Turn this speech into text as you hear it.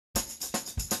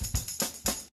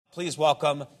Please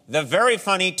welcome the very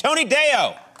funny Tony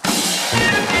Deyo.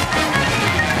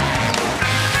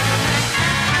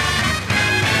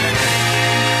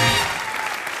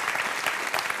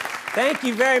 Thank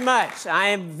you very much. I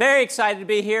am very excited to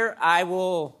be here. I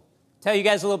will tell you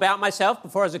guys a little about myself.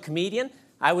 Before I was a comedian,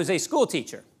 I was a school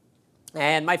teacher.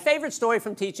 And my favorite story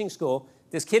from teaching school,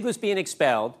 this kid was being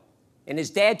expelled, and his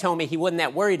dad told me he wasn't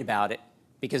that worried about it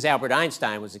because Albert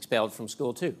Einstein was expelled from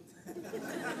school too.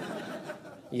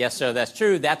 Yes, sir, that's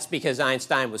true. That's because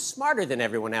Einstein was smarter than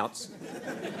everyone else.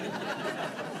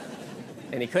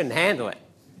 And he couldn't handle it.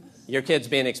 Your kid's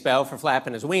being expelled for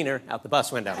flapping his wiener out the bus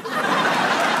window.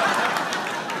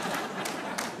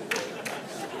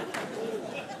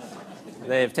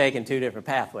 They have taken two different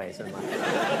pathways in life.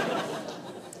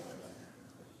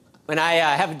 When I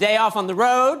have a day off on the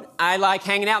road, I like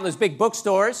hanging out in those big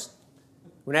bookstores.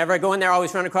 Whenever I go in there, I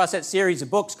always run across that series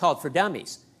of books called For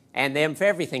Dummies. And they have them for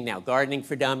everything now. Gardening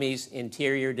for dummies,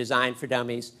 interior design for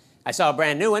dummies. I saw a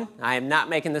brand new one. I am not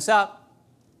making this up.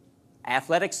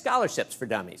 Athletic scholarships for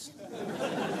dummies.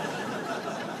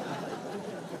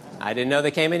 I didn't know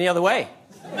they came any other way.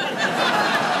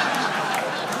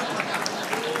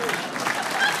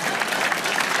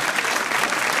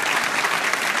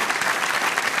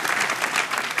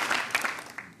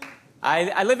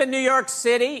 I live in New York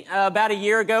City. About a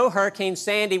year ago, Hurricane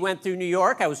Sandy went through New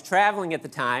York. I was traveling at the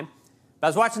time. I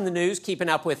was watching the news, keeping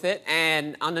up with it,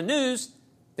 and on the news,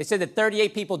 they said that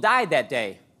 38 people died that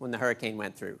day when the hurricane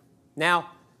went through. Now,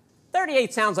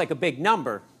 38 sounds like a big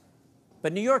number,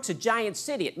 but New York's a giant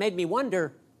city. It made me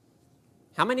wonder,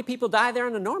 how many people die there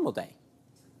on a normal day?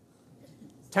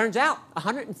 Turns out,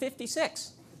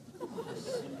 156.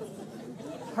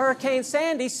 Hurricane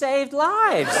Sandy saved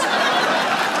lives.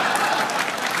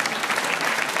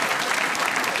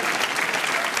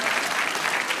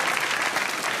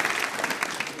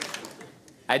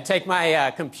 I'd take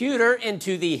my computer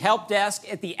into the help desk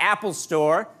at the Apple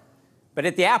store, but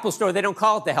at the Apple store, they don't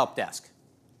call it the help desk.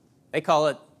 They call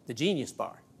it the Genius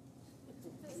Bar.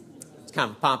 It's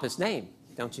kind of a pompous name,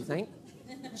 don't you think?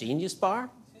 Genius Bar?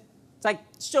 It's like,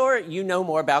 sure, you know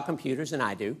more about computers than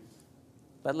I do,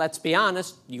 but let's be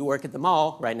honest, you work at the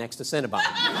mall right next to Cinnabon.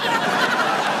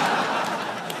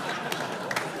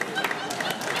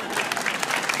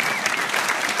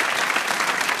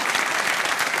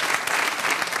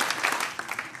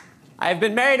 I've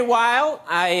been married a while.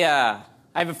 I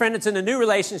have a friend that's in a new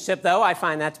relationship, though. I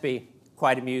find that to be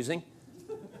quite amusing.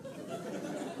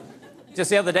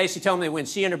 Just the other day, she told me when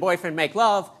she and her boyfriend make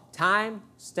love, time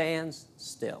stands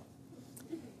still.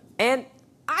 And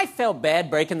I felt bad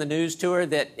breaking the news to her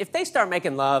that if they start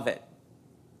making love at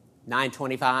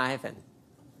 9:25, and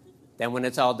then when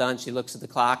it's all done, she looks at the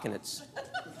clock and it's...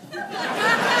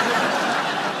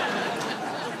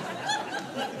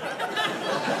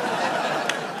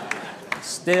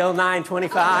 Still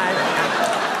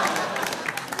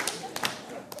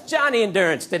 9:25. Johnny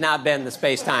Endurance did not bend the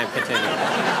space-time continuum.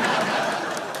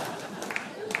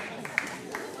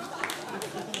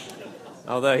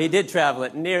 Although he did travel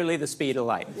at nearly the speed of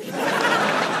light. If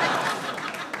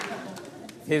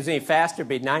he was any faster, it'd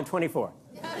be 9:24.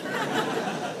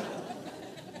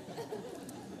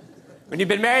 When you've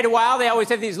been married a while, they always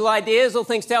have these little ideas, little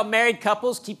things to help married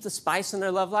couples keep the spice in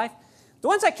their love life. The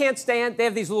ones I can't stand, they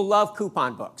have these little love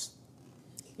coupon books.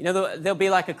 You know, there'll be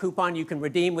like a coupon you can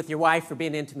redeem with your wife for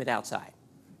being intimate outside.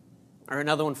 Or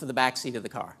another one for the back seat of the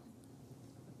car.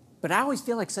 But I always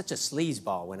feel like such a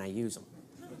sleazeball when I use them.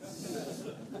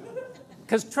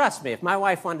 Because trust me, if my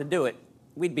wife wanted to do it,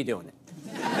 we'd be doing it.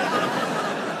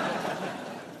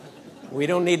 We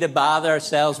don't need to bother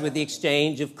ourselves with the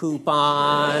exchange of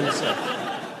coupons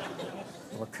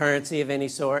or currency of any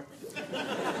sort.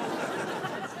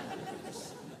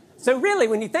 So really,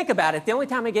 when you think about it, the only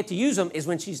time I get to use them is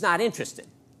when she's not interested.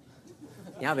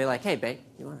 Yeah, I'll be like, hey, babe,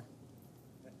 you want to?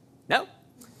 No?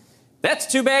 That's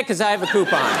too bad, because I have a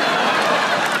coupon.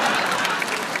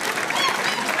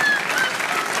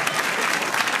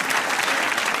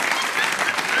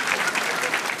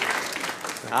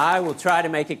 I will try to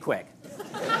make it quick.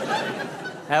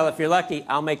 Hell, if you're lucky,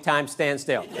 I'll make time stand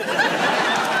still.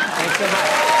 Thanks so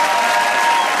much.